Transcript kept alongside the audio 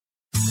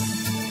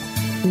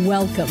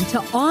Welcome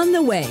to On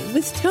the Way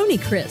with Tony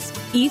Crisp.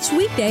 Each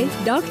weekday,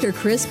 Dr.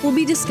 Crisp will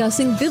be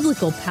discussing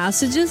biblical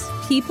passages,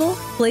 people,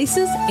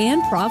 places,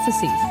 and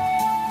prophecies.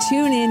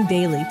 Tune in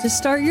daily to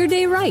start your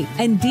day right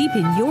and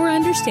deepen your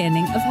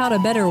understanding of how to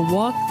better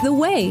walk the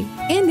way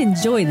and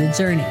enjoy the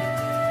journey.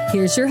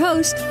 Here's your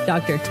host,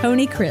 Dr.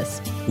 Tony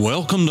Crisp.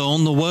 Welcome to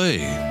On the Way.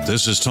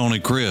 This is Tony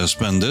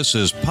Crisp, and this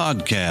is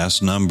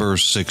podcast number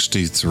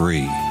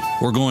 63.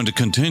 We're going to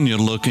continue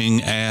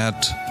looking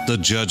at the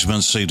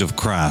judgment seat of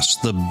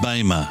Christ, the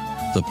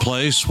Bema, the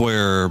place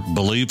where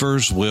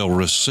believers will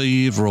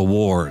receive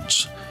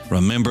rewards.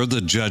 Remember,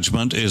 the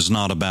judgment is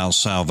not about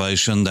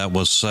salvation. That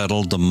was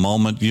settled the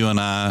moment you and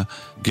I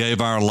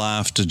gave our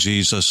life to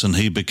Jesus and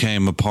He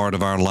became a part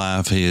of our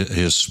life.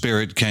 His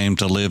Spirit came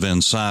to live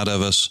inside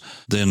of us.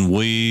 Then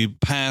we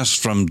pass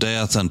from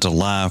death into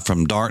life,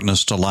 from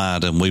darkness to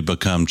light, and we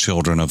become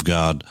children of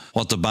God.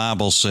 What the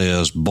Bible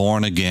says,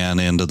 born again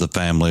into the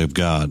family of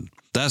God.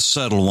 That's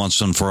settled once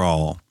and for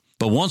all.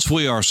 But once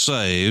we are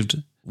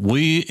saved,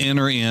 we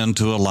enter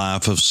into a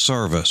life of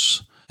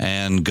service.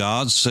 And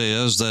God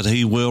says that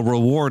He will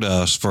reward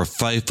us for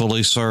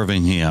faithfully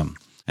serving Him.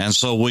 And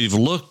so we've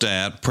looked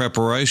at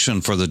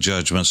preparation for the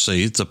judgment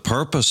seat, the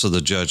purpose of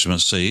the judgment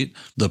seat.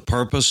 The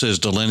purpose is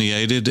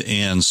delineated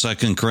in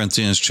 2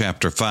 Corinthians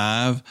chapter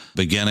 5,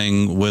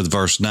 beginning with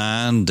verse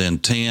 9, then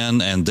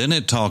 10, and then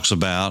it talks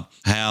about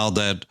how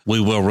that we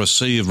will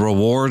receive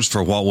rewards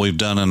for what we've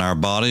done in our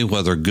body,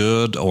 whether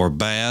good or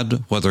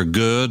bad, whether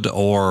good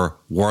or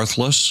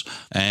worthless.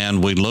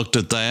 And we looked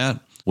at that.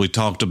 We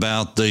talked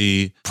about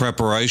the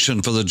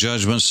preparation for the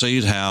judgment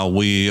seat, how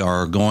we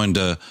are going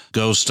to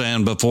go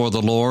stand before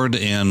the Lord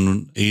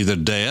in either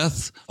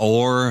death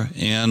or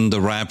in the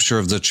rapture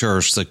of the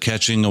church, the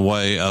catching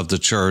away of the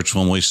church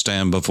when we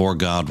stand before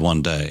God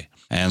one day.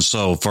 And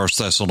so 1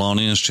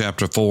 Thessalonians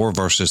chapter 4,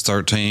 verses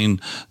 13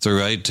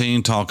 through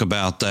 18 talk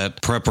about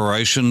that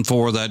preparation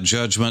for that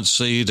judgment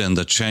seat and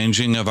the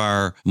changing of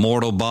our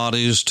mortal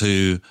bodies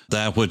to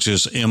that which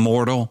is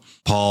immortal.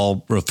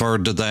 Paul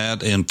referred to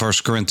that in 1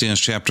 Corinthians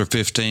chapter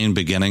 15,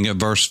 beginning at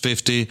verse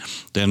 50.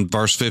 Then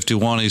verse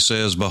 51, he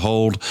says,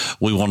 "Behold,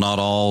 we will not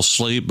all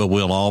sleep, but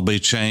we'll all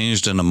be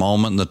changed in a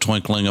moment, in the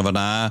twinkling of an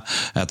eye,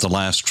 at the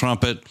last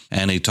trumpet."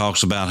 And he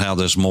talks about how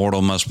this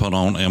mortal must put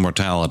on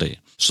immortality.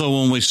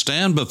 So when we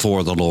stand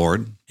before the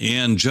Lord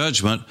in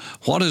judgment,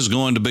 what is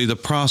going to be the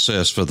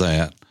process for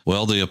that?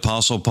 Well, the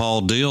Apostle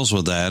Paul deals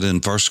with that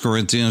in 1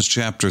 Corinthians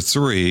chapter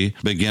 3,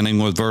 beginning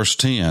with verse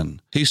 10.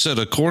 He said,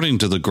 "According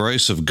to the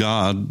grace of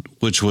God,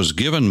 which was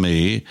given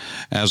me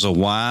as a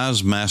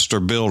wise master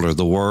builder,"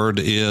 the word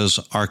is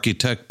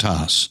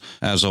architectos,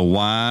 as a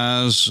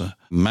wise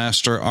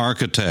master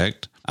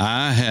architect,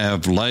 "I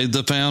have laid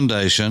the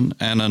foundation,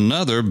 and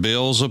another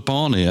builds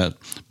upon it.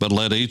 But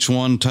let each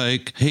one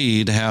take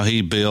heed how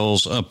he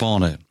builds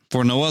upon it.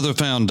 For no other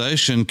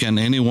foundation can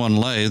anyone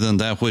lay than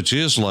that which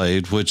is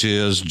laid, which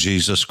is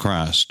Jesus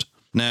Christ.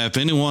 Now, if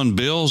anyone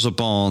builds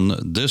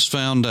upon this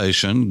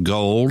foundation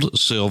gold,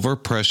 silver,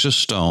 precious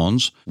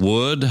stones,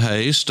 wood,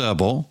 hay,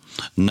 stubble,"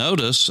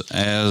 notice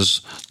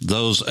as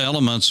those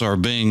elements are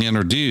being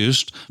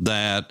introduced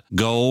that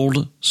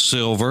gold,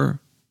 silver,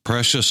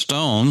 precious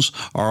stones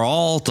are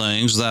all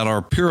things that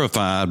are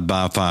purified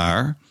by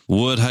fire.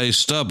 Wood, hay,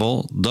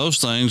 stubble, those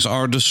things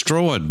are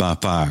destroyed by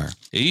fire.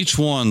 Each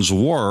one's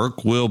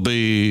work will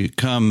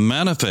become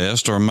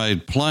manifest or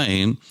made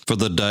plain, for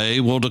the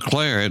day will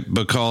declare it,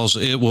 because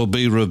it will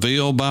be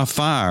revealed by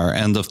fire,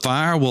 and the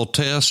fire will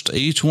test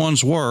each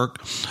one's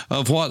work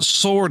of what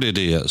sort it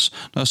is.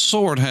 A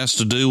sort has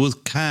to do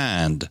with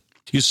kind.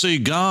 You see,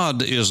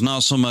 God is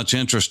not so much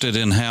interested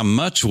in how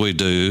much we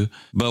do,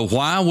 but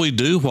why we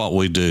do what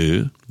we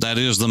do. That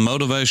is the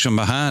motivation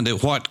behind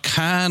it, what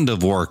kind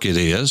of work it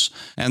is.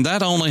 And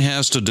that only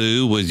has to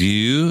do with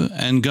you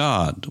and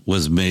God,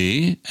 with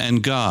me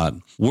and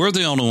God. We're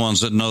the only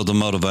ones that know the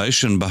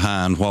motivation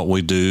behind what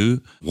we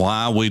do,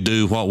 why we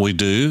do what we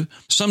do.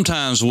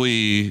 Sometimes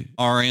we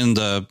are in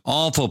the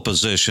awful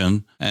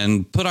position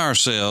and put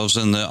ourselves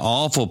in the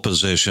awful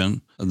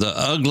position, the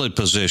ugly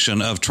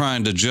position of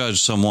trying to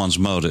judge someone's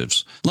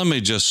motives. Let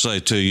me just say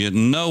to you,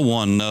 no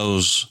one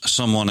knows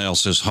someone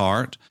else's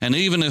heart. And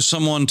even if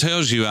someone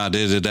tells you I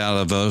did it out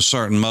of a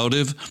certain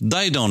motive,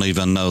 they don't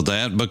even know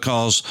that,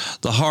 because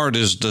the heart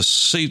is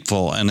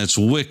deceitful and it's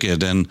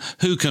wicked, and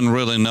who can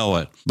really know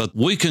it? But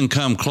we can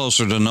come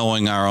closer to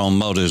knowing our own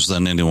motives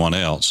than anyone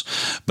else.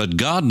 But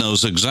God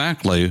knows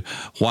exactly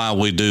why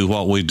we do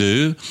what we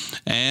do,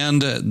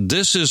 and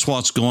this is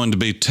what's going to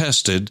be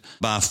tested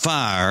by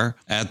fire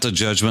at the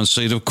judgment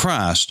seat of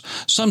Christ.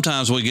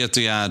 Sometimes we get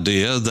the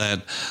idea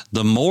that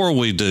the more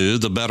we do,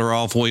 the better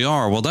off we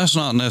are. Well, that's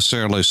not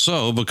necessarily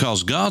so,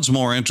 because God's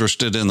more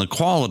interested in the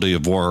quality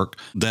of work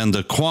than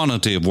the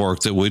quantity of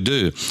work that we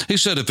do. He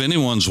said, if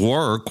anyone's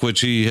work,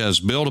 which he has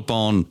built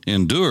upon,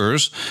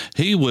 endures,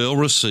 he will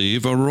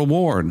receive a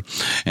reward.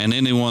 And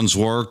anyone's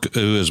work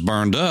who is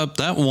burned up,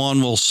 that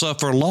one will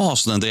suffer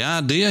loss. Now, the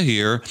idea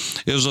here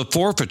is a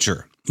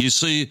forfeiture. You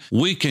see,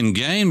 we can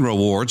gain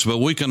rewards, but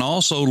we can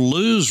also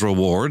lose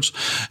rewards.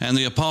 And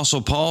the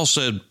Apostle Paul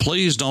said,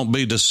 please don't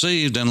be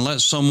deceived and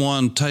let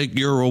someone take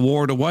your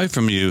reward away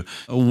from you.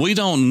 We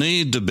don't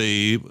need to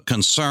be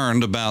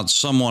concerned about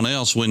someone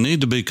else. We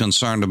need to be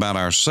concerned about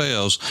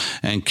ourselves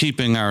and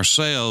keeping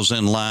ourselves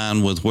in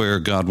line with where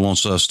God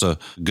wants us to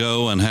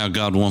go and how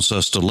God wants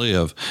us to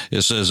live.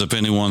 It says, if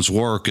anyone's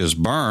work is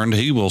burned,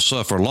 he will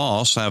suffer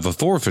loss, have a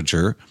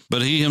forfeiture,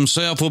 but he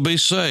himself will be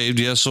saved,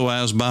 yes, so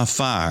as by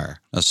fire.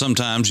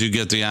 Sometimes you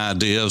get the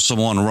idea of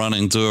someone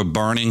running through a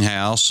burning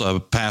house. A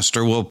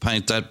pastor will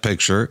paint that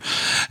picture,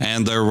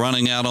 and they're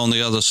running out on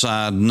the other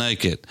side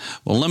naked.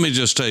 Well, let me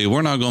just tell you,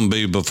 we're not going to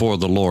be before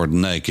the Lord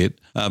naked.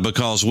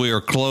 Because we are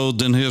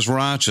clothed in his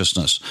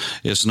righteousness.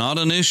 It's not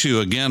an issue,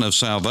 again, of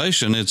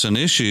salvation. It's an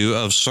issue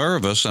of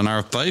service and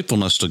our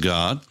faithfulness to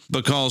God.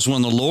 Because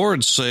when the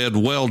Lord said,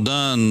 well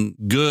done,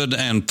 good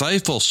and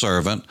faithful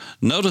servant,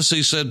 notice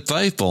he said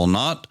faithful,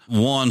 not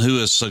one who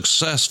is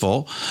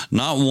successful,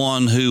 not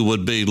one who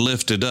would be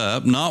lifted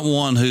up, not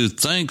one who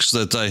thinks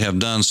that they have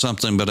done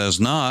something but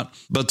has not.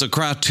 But the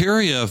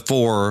criteria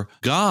for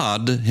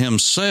God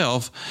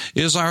himself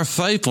is our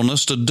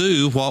faithfulness to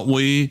do what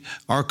we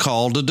are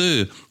called to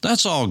do.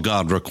 That's all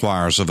God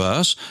requires of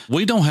us.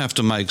 We don't have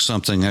to make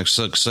something a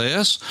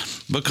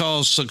success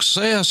because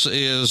success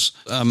is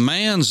a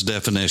man's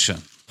definition.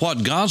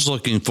 What God's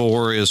looking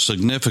for is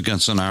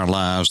significance in our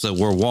lives, that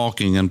we're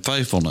walking in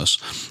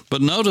faithfulness.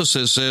 But notice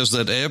it says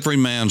that every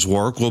man's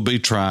work will be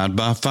tried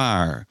by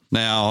fire.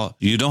 Now,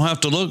 you don't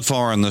have to look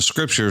far in the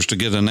scriptures to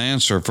get an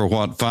answer for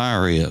what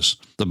fire is.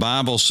 The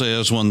Bible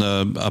says when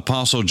the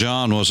Apostle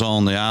John was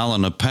on the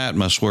island of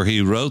Patmos where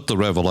he wrote the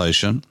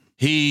Revelation,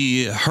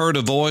 he heard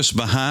a voice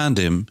behind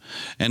him,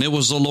 and it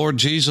was the Lord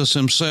Jesus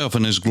himself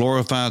in his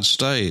glorified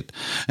state.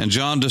 And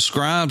John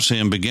describes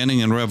him beginning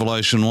in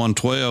Revelation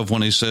 1:12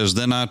 when he says,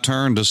 then I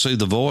turned to see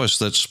the voice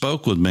that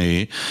spoke with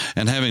me,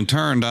 and having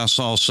turned, I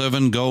saw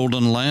 7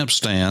 golden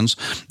lampstands,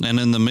 and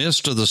in the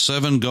midst of the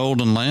 7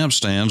 golden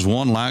lampstands,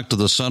 one like to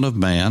the Son of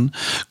Man,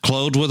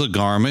 clothed with a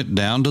garment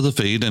down to the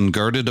feet, and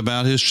girded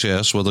about his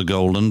chest with a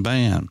golden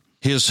band.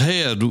 His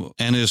head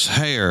and his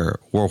hair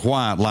were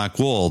white like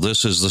wool.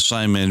 This is the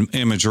same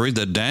imagery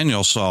that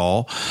Daniel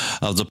saw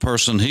of the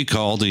person he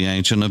called the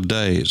Ancient of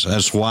Days,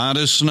 as white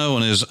as snow,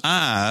 and his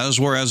eyes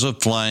were as a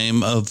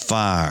flame of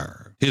fire.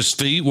 His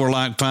feet were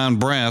like fine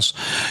brass,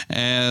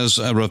 as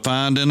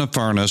refined in a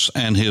furnace,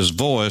 and his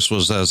voice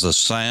was as the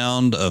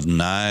sound of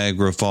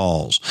Niagara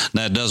Falls.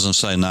 Now, it doesn't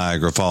say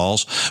Niagara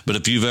Falls, but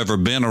if you've ever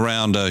been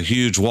around a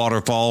huge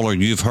waterfall or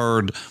you've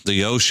heard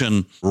the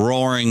ocean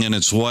roaring in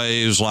its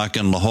waves, like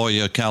in La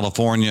Jolla,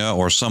 California,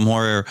 or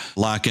somewhere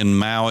like in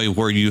Maui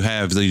where you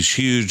have these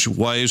huge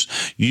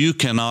waves, you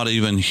cannot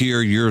even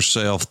hear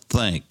yourself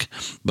think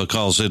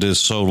because it is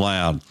so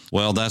loud.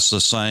 Well, that's the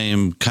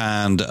same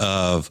kind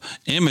of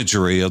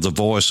imagery of the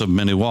voice of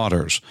many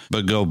waters.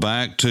 But go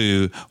back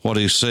to what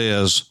he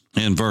says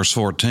in verse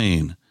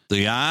 14.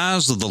 The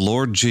eyes of the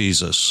Lord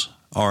Jesus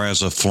are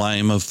as a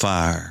flame of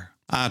fire.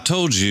 I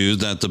told you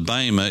that the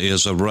bema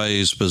is a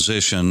raised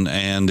position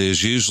and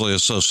is usually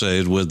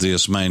associated with the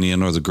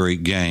Isthmian or the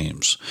Greek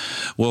games.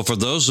 Well, for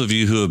those of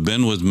you who have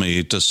been with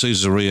me to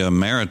Caesarea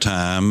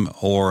Maritime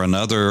or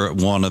another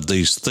one of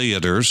these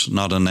theaters,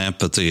 not an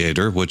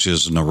amphitheater, which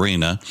is an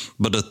arena,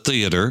 but a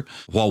theater,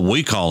 what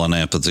we call an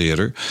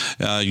amphitheater,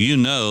 you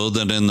know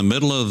that in the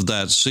middle of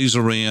that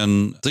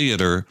Caesarean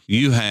theater,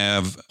 you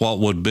have what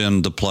would have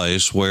been the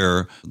place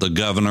where the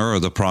governor or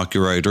the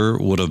procurator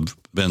would have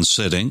been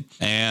sitting,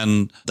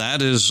 and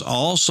that is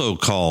also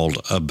called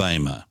a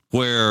bema,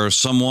 where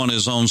someone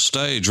is on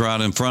stage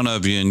right in front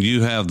of you and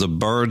you have the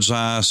bird's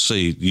eye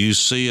seat. You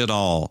see it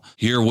all.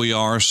 Here we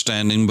are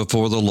standing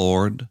before the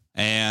Lord,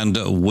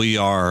 and we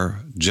are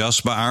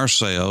just by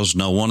ourselves.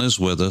 No one is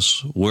with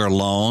us. We're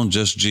alone,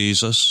 just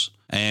Jesus.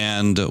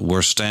 And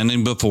we're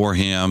standing before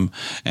him,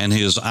 and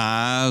his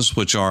eyes,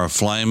 which are a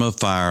flame of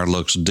fire,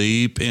 looks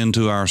deep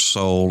into our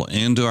soul,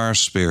 into our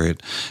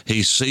spirit.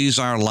 He sees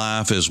our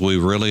life as we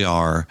really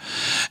are,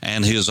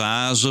 and his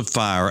eyes of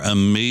fire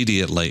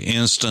immediately,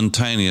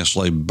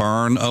 instantaneously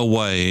burn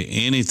away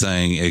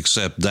anything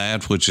except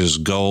that which is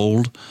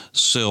gold,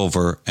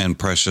 silver, and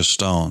precious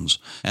stones.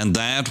 And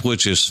that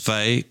which is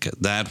fake,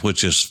 that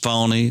which is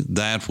phony,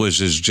 that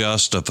which is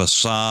just a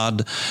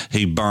facade,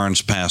 he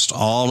burns past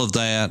all of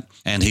that.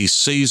 And he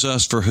sees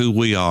us for who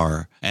we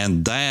are.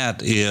 And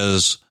that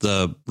is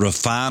the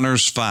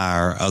refiner's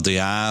fire of the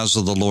eyes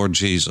of the Lord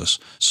Jesus.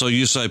 So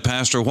you say,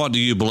 Pastor, what do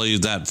you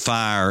believe that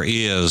fire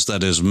is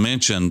that is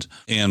mentioned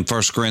in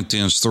 1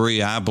 Corinthians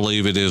 3? I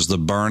believe it is the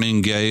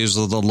burning gaze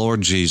of the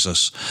Lord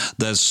Jesus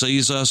that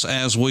sees us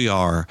as we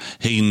are.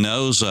 He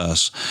knows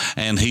us,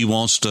 and he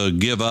wants to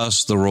give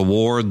us the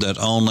reward that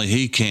only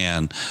he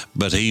can,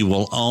 but he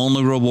will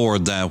only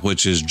reward that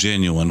which is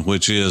genuine,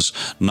 which is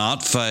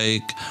not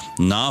fake,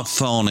 not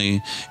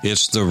phony.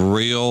 It's the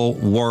real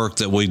work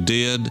that we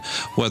did,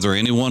 whether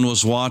anyone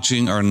was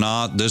watching or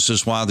not. This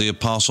is why the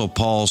Apostle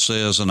Paul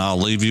says, and I'll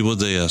leave you with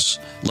this,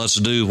 let's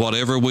do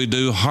whatever we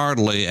do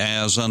heartily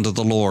as unto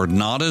the Lord,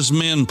 not as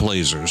men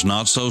pleasers,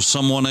 not so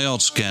someone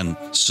else can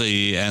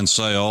see and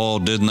say, oh,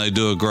 didn't they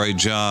do a great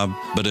job?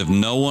 But if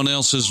no one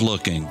else is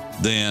looking,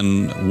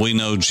 then we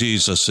know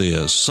Jesus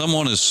is.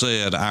 Someone has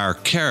said our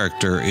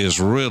character is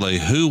really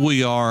who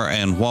we are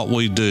and what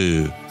we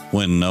do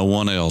when no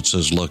one else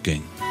is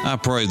looking. I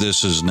pray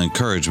this is an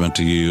encouragement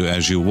to you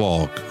as you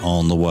walk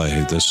on the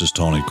way. This is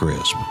Tony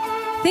Crisp.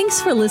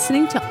 Thanks for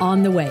listening to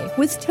On the Way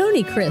with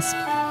Tony Crisp.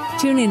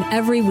 Tune in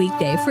every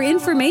weekday for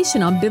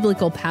information on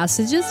biblical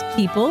passages,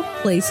 people,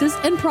 places,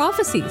 and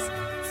prophecies.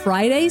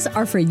 Fridays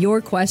are for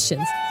your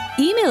questions.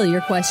 Email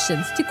your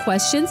questions to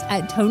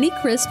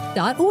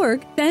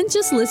questions@tonycrisp.org, then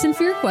just listen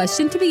for your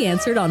question to be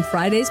answered on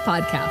Friday's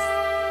podcast.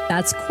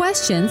 That's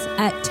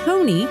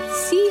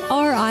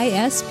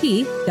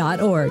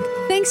questions@tonycrisp.org.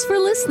 Thanks for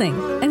listening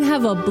and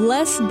have a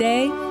blessed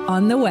day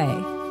on the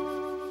way.